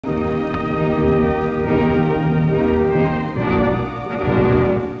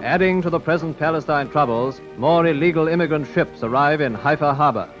Adding to the present Palestine troubles, more illegal immigrant ships arrive in Haifa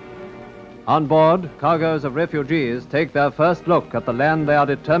harbor. On board, cargoes of refugees take their first look at the land they are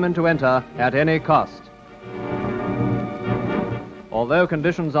determined to enter at any cost. Although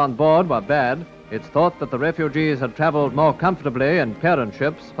conditions on board were bad, it's thought that the refugees had traveled more comfortably in parent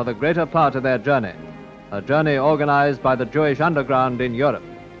ships for the greater part of their journey, a journey organized by the Jewish underground in Europe.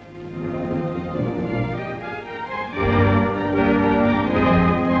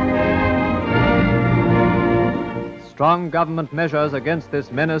 Strong government measures against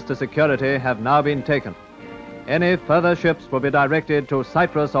this menace to security have now been taken. Any further ships will be directed to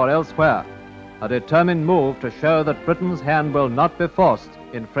Cyprus or elsewhere, a determined move to show that Britain's hand will not be forced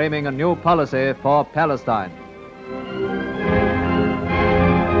in framing a new policy for Palestine.